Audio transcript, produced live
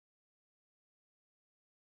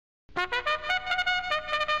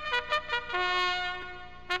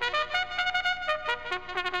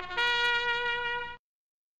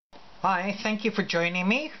Hi, thank you for joining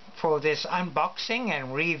me for this unboxing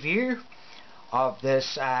and review of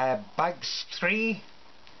this Bugs 3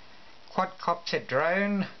 quadcopter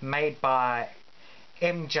drone made by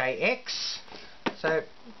MJX. So it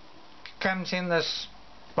comes in this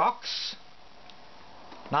box.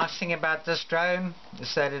 Nice thing about this drone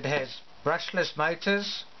is that it has brushless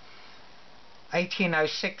motors,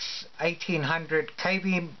 1806 1800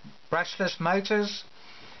 kV brushless motors,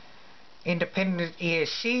 independent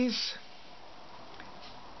ESCs,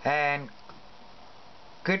 and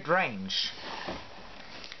good range.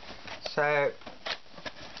 So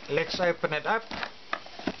let's open it up.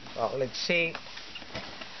 Well, let's see.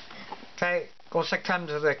 Okay, also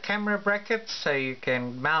comes with a camera bracket so you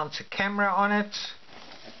can mount a camera on it.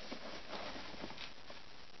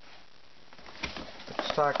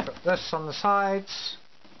 Looks like this on the sides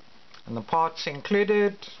and the parts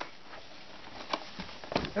included.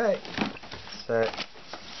 Okay, so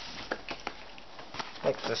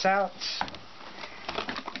take this out.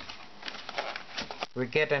 We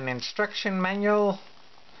get an instruction manual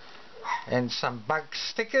and some bug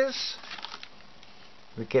stickers.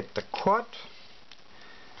 We get the quad.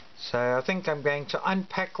 So I think I'm going to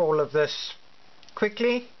unpack all of this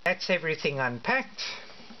quickly. That's everything unpacked.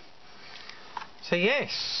 So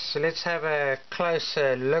yes, so let's have a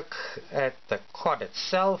closer look at the quad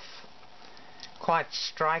itself. Quite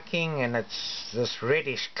striking, and it's this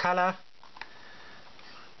reddish color.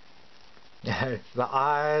 The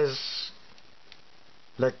eyes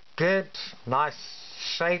look good, nice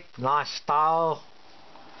shape, nice style,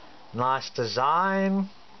 nice design.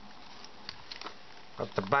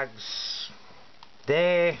 Got the Bugs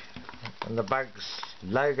there and the Bugs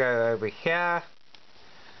logo over here.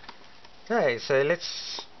 Okay, so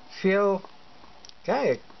let's feel.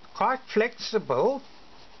 Okay, quite flexible,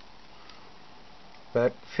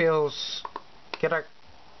 but feels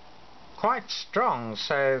quite strong.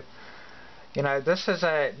 So you know, this is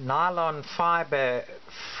a nylon fiber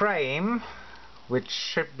frame which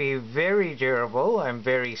should be very durable and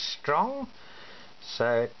very strong,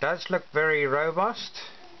 so it does look very robust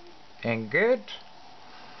and good.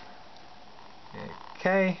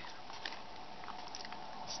 Okay,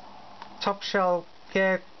 top shell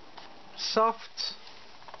here, soft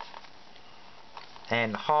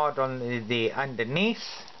and hard on the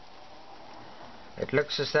underneath. It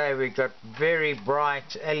looks as though we've got very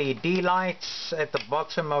bright LED lights at the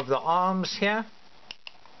bottom of the arms here.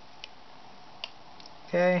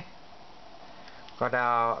 Okay, got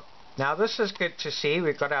our, now this is good to see,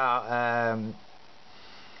 we've got our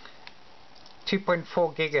 2.4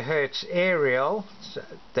 gigahertz aerial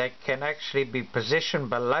that can actually be positioned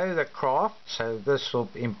below the craft, so this will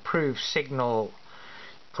improve signal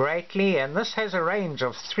greatly, and this has a range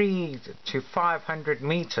of 300 to 500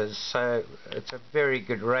 meters, so it's a very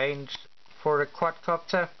good range for a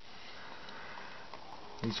quadcopter.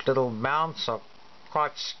 These little mounts are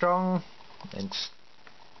quite strong and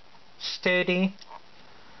sturdy,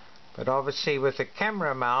 but obviously with the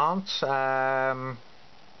camera mount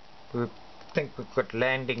we think we've got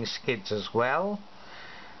landing skids as well.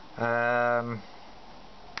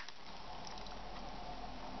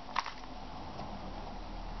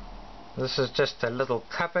 This is just a little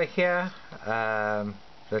cover here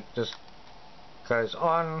that just goes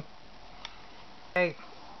on. Okay,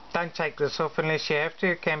 don't take this off unless you have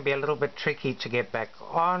to. It can be a little bit tricky to get back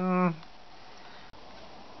on.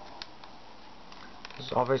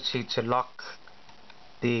 It's obviously to lock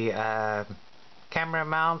the camera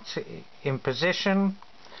mount in position,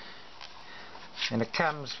 and it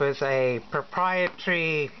comes with a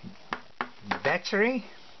proprietary battery.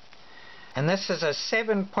 And this is a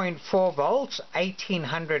 7.4 volts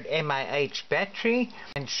 1800 mAh battery,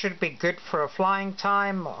 and should be good for a flying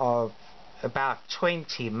time of about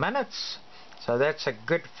 20 minutes. So that's a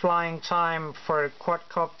good flying time for a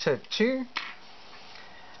quadcopter too.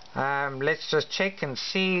 Let's just check and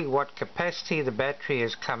see what capacity the battery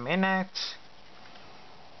has come in at.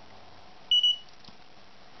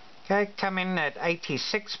 Okay, come in at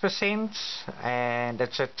 86%, and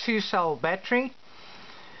it's a 2-cell battery.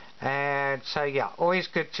 And so yeah, always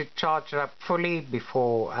good to charge it up fully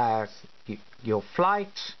before your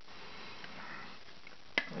flight.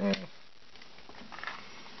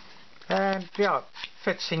 And yeah, it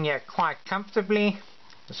fits in here quite comfortably.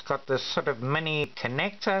 It's got this sort of mini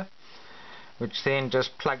connector which then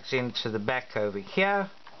just plugs into the back over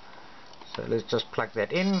here. So let's just plug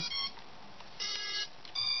that in,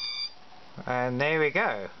 and there we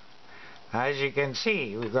go. As you can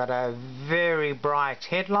see, we've got a very bright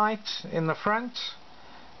headlight in the front,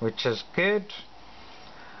 which is good,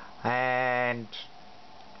 and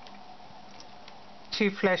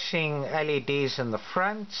two flashing LEDs in the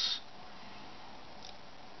front,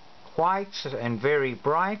 white and very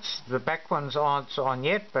bright. The back ones aren't on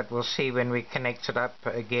yet, but we'll see when we connect it up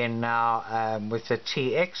again now with the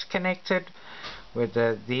TX connected,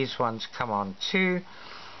 where these ones come on too.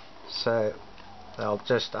 So I'll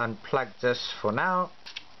just unplug this for now.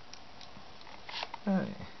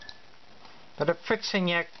 But it fits in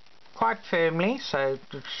here quite firmly, so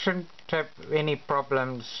it shouldn't have any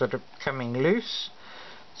problems sort of coming loose.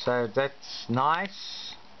 So that's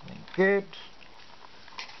nice, good.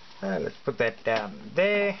 Let's put that down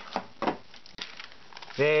there.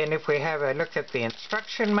 Then if we have a look at the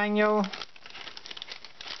instruction manual,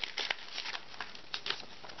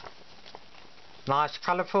 nice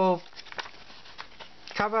colourful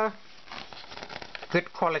cover,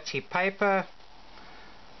 good quality paper,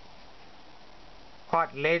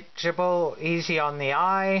 quite legible, easy on the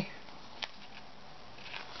eye,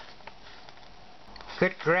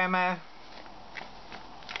 good grammar,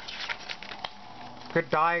 good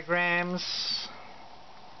diagrams,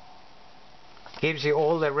 gives you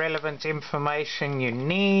all the relevant information you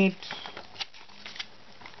need.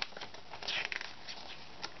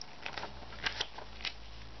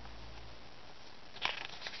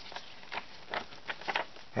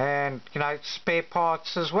 And spare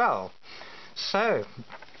parts as well. So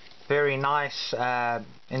very nice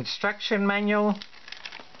instruction manual,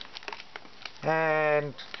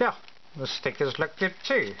 and yeah, the stickers look good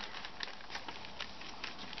too.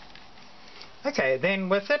 Okay, then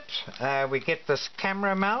with it we get this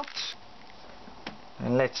camera mount,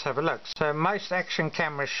 and let's have a look. So most action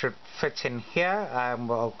cameras should fit in here.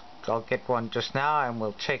 Well, I'll get one just now and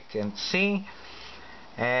we'll check and see.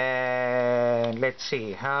 And let's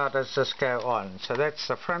see, how does this go on? So that's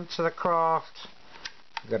the front of the craft.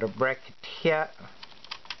 We've got a bracket here.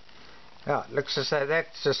 Oh, it looks as though that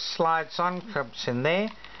just slides on, comes in there,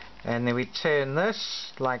 and then we turn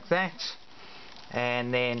this like that,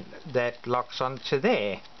 and then that locks onto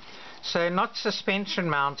there. So not suspension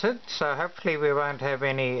mounted, so hopefully we won't have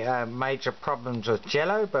any major problems with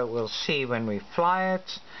jello, but we'll see when we fly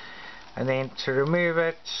it. And then to remove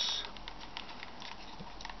it,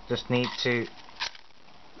 just need to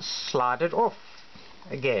slide it off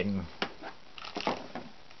again.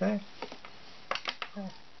 Okay.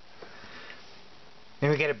 Then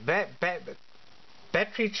we get a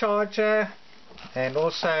battery charger, and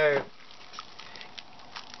also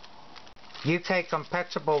UK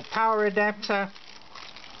compatible power adapter,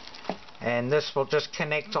 and this will just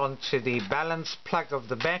connect onto the balance plug of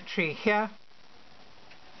the battery here.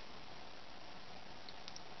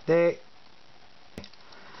 There.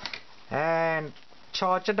 And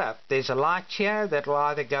charge it up. There's a light here that will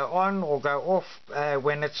either go on or go off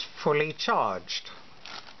when it's fully charged.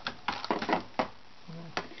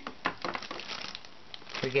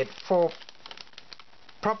 We get 4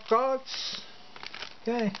 prop guards.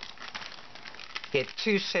 Okay. Get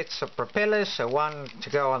 2 sets of propellers, so one to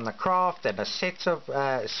go on the craft and a set of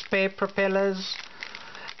spare propellers.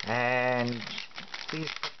 And these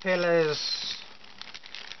propellers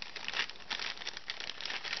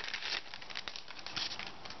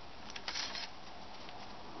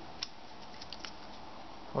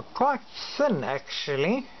are quite thin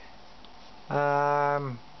actually,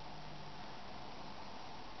 and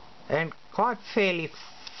quite fairly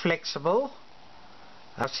flexible.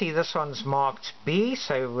 I see this one's marked B,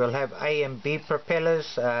 so we'll have A and B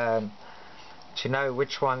propellers to know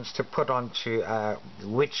which ones to put onto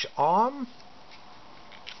which arm.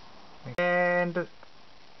 And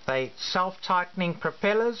they self-tightening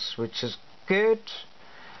propellers, which is good.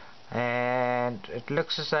 And it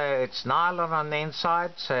looks as though it's nylon on the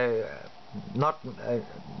inside, so not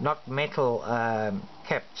metal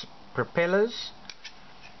capped propellers.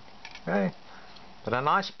 Okay, but a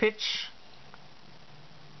nice pitch.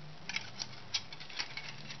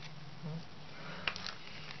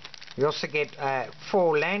 You also get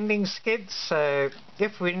 4 landing skids, so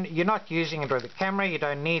if you're not using it with the camera, you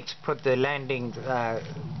don't need to put the landing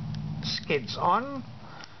skids on.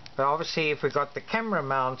 But obviously if we got the camera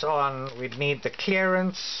mount on, we'd need the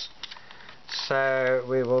clearance, so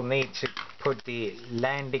we will need to put the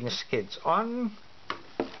landing skids on.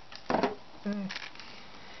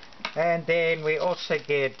 And then we also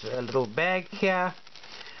get a little bag here,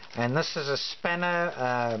 and this is a spanner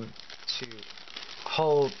to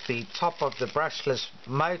hold the top of the brushless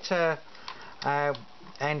motor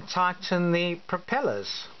and tighten the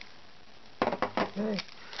propellers. Okay.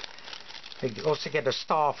 We also get a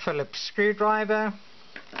star Phillips screwdriver,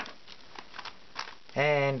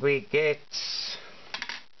 and we get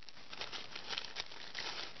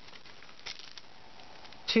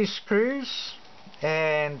two screws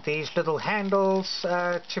and these little handles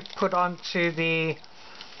to put onto the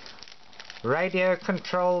radio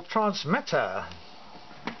control transmitter.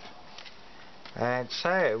 And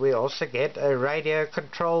so we also get a radio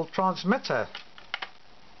control transmitter.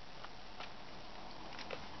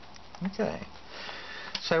 Okay,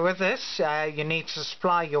 so with this you need to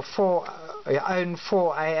supply your own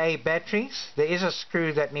 4 AA batteries. There is a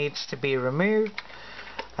screw that needs to be removed,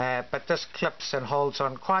 but this clips and holds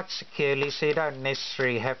on quite securely, so you don't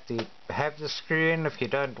necessarily have to have the screw in if you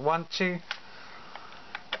don't want to.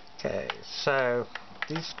 Okay, so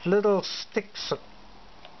these little sticks are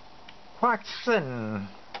quite thin,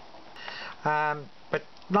 but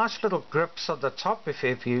nice little grips on the top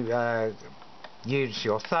if you use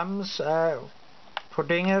your thumbs for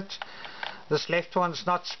doing it. This left one's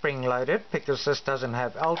not spring loaded because this doesn't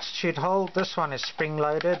have altitude hold. This one is spring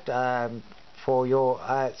loaded for your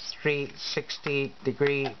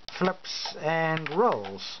 360-degree flips and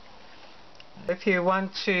rolls. If you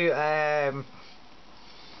want to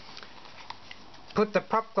put the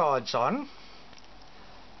prop guards on,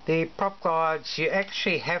 the prop guards, you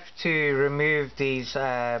actually have to remove these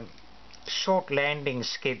short landing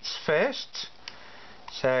skids first,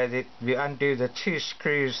 so that you undo the 2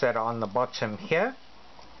 screws that are on the bottom here.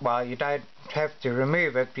 Well, you don't have to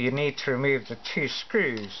remove it, but you need to remove the 2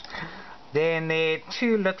 screws. Then there are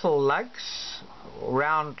 2 little lugs,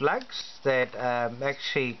 round lugs, that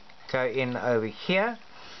actually go in over here.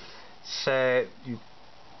 So you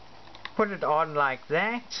put it on like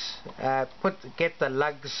that, get the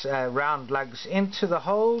lugs, round lugs into the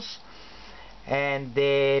holes, and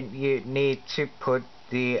then you need to put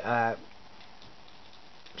the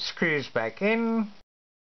screws back in.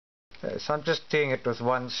 So I'm just doing it with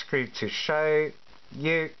 1 screw to show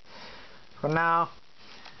you for now,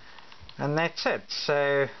 and that's it.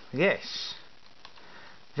 So yes,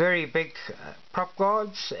 very big prop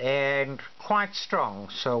guards and quite strong,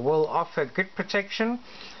 so will offer good protection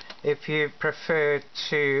if you prefer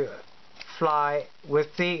to fly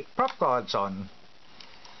with the prop guards on.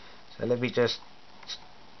 So let me just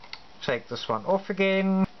take this one off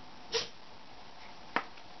again,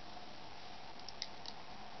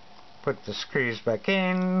 put the screws back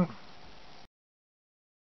in.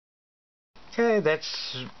 Okay,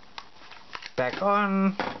 that's back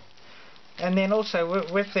on. And then also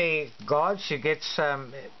with the guards you get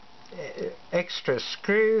some extra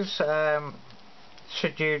screws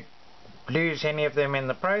should you lose any of them in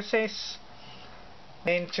the process.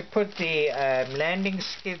 Then to put the landing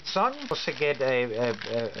skids on, also get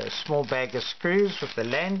a small bag of screws with the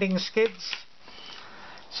landing skids.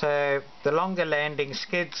 So the longer landing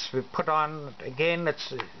skids we put on, again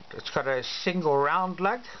it's got a single round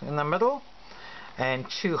lug in the middle and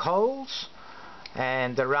 2 holes,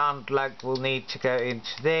 and the round lug will need to go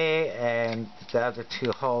into there and the other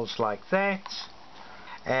 2 holes like that.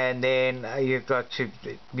 And then you've got to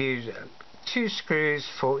use 2 screws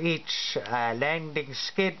for each landing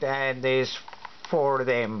skid, and there's 4 of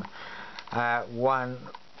them, 1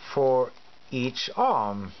 for each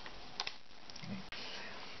arm.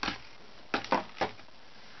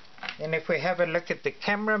 And if we have a look at the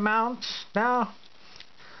camera mount now,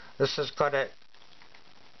 this has got a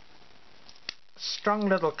strong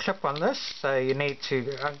little clip on this, so you need to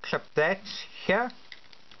unclip that here,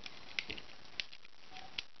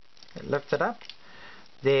 lift it up,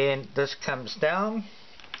 then this comes down,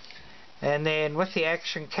 and then with the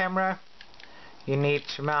action camera you need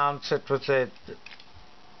to mount it with the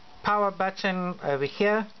power button over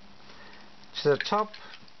here to the top.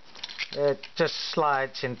 It just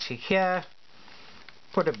slides into here,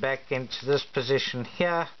 put it back into this position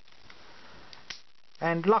here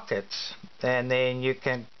and lock it, and then you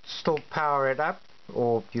can still power it up,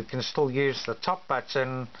 or you can still use the top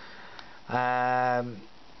button and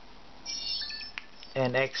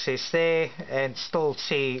access there and still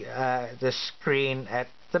see the screen at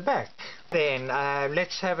the back. Then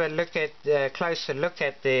let's have a look at closer look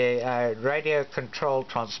at the radio control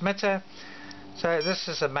transmitter. So this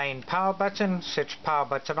is the main power button. Switch power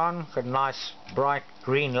button on. Got a nice bright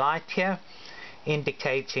green light here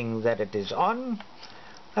indicating that it is on.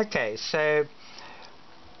 Okay, so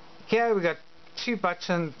here we got 2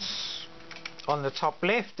 buttons on the top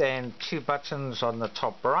left and 2 buttons on the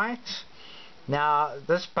top right. Now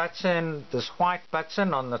this button, this white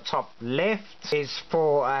button on the top left, is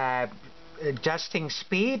for adjusting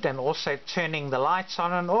speed and also turning the lights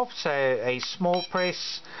on and off. So a small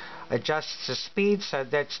press adjusts the speed, so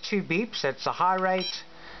that's 2 beeps, that's the high rate,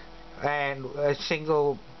 and a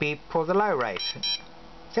single beep for the low rate.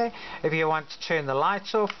 Okay, if you want to turn the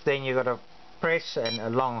lights off, then you've got to press and a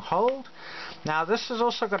long hold. Now this has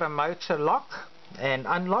also got a motor lock and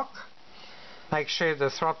unlock. Make sure the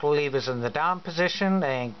throttle lever is in the down position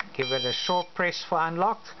and give it a short press for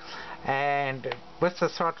unlock, and with the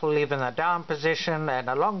throttle lever in the down position and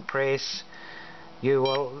a long press, you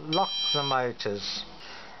will lock the motors.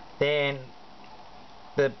 Then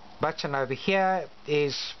the button over here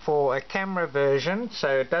is for a camera version,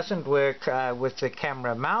 so it doesn't work with the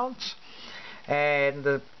camera mount. And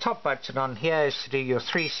the top button on here is to do your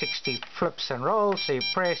 360 flips and rolls, so you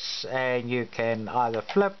press and you can either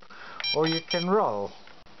flip or you can roll.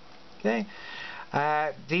 Okay,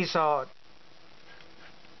 these are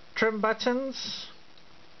trim buttons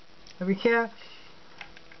over here,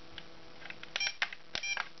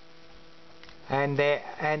 and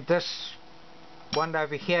this one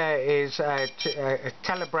over here is a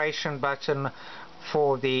calibration button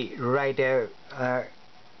for the radio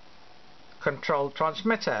control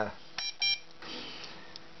transmitter.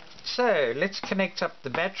 So let's connect up the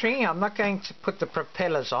battery. I'm not going to put the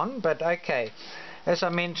propellers on, but okay, as I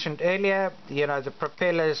mentioned earlier, you know, the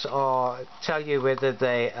propellers tell you whether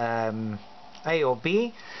they A or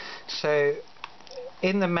B. So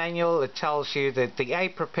in the manual it tells you that the A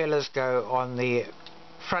propellers go on the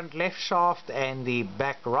front left shaft and the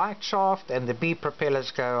back right shaft, and the B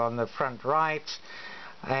propellers go on the front right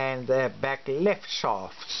and the back left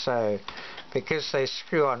shaft. So because they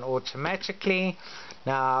screw on automatically.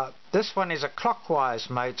 Now this one is a clockwise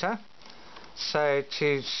motor, so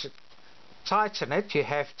to tighten it you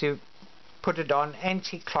have to put it on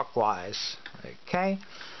anti-clockwise. Okay,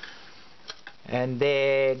 and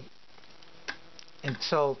then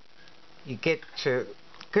until you get to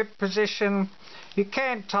good position, you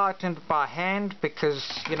can tighten it by hand, because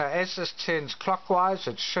you know, as this turns clockwise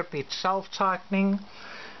it should be self-tightening,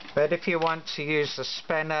 but if you want to use the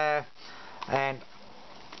spanner and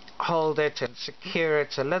hold it and secure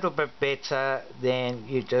it a little bit better, then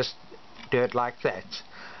you just do it like that.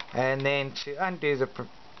 And then to undo the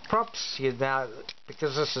props, you now,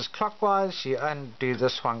 because this is clockwise, you undo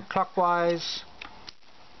this one clockwise,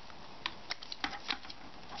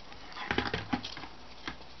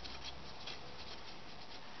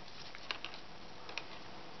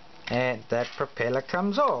 and that propeller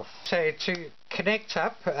comes off. So to connect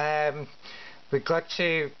up, we've got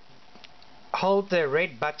to hold the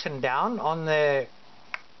red button down on the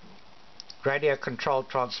radio control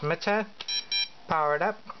transmitter, power it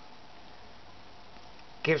up,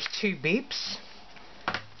 gives 2 beeps,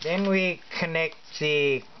 then we connect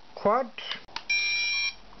the quad.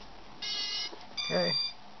 Okay,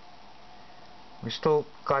 we still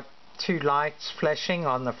got 2 lights flashing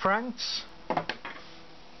on the fronts.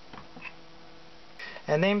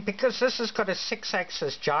 And then because this has got a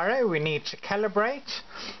 6-axis gyro, we need to calibrate,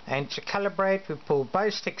 and to calibrate we pull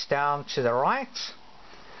both sticks down to the right,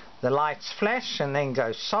 the lights flash and then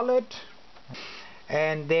go solid,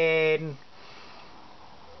 and then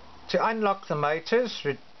to unlock the motors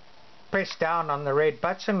we press down on the red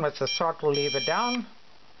button with the throttle lever down,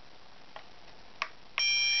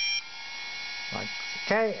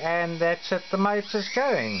 okay, and that's it, the motor's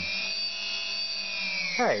going.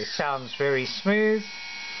 Okay, sounds very smooth.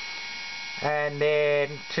 And then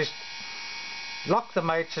to lock the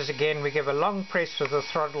motors again, we give a long press with the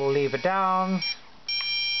throttle lever down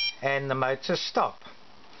and the motors stop.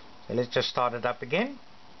 So let's just start it up again.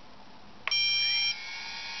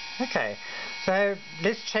 Okay, so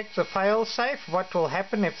let's check the fail safe. What will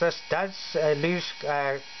happen if this does lose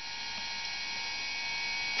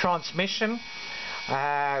transmission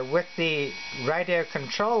with the radio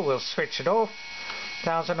control? We'll switch it off.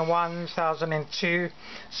 1001, 1002,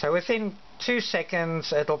 so within 2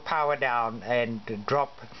 seconds it'll power down and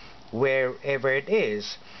drop wherever it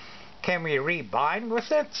is. Can we rebind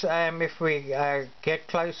with it if we get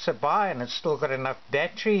closer by and it's still got enough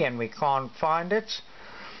battery and we can't find it?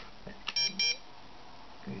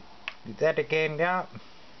 Do that again now.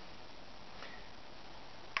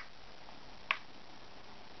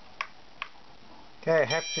 Okay, I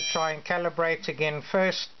have to try and calibrate again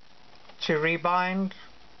first to rebind.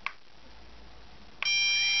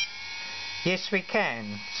 Yes, we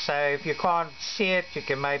can. So if you can't see it, you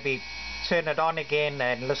can maybe turn it on again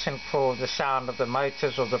and listen for the sound of the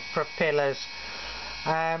motors or the propellers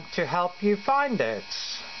to help you find it.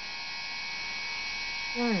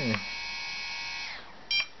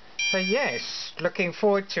 So yes, looking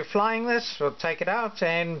forward to flying this. We'll take it out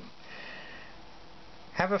and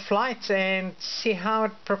have a flight and see how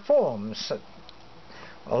it performs.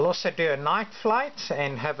 I'll also do a night flight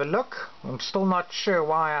and have a look. I'm still not sure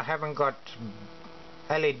why I haven't got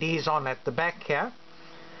LEDs on at the back here,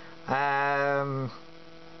 and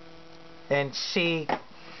see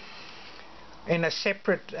in a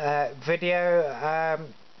separate video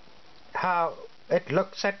how it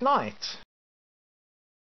looks at night.